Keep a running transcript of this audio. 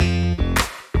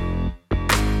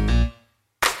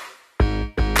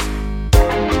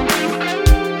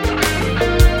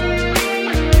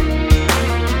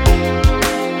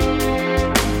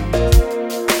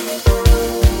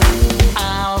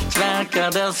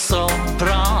så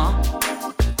bra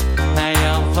när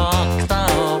jag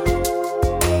vaknade upp.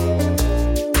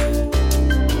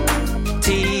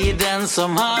 Tiden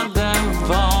som hade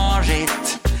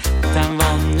varit, den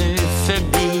var nu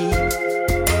förbi.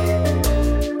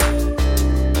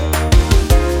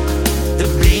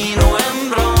 Det blir nog en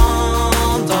bra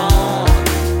dag.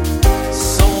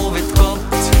 Sovit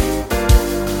gott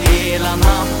hela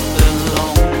natten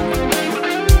lång.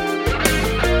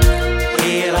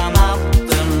 Hela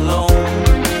natten lång.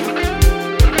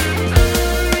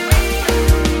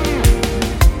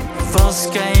 Vad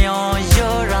ska jag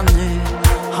göra nu?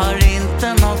 Har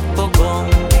inte något på gång.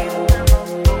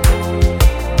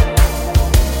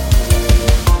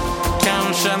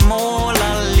 Kanske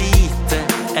måla lite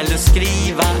eller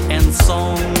skriva en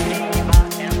sång.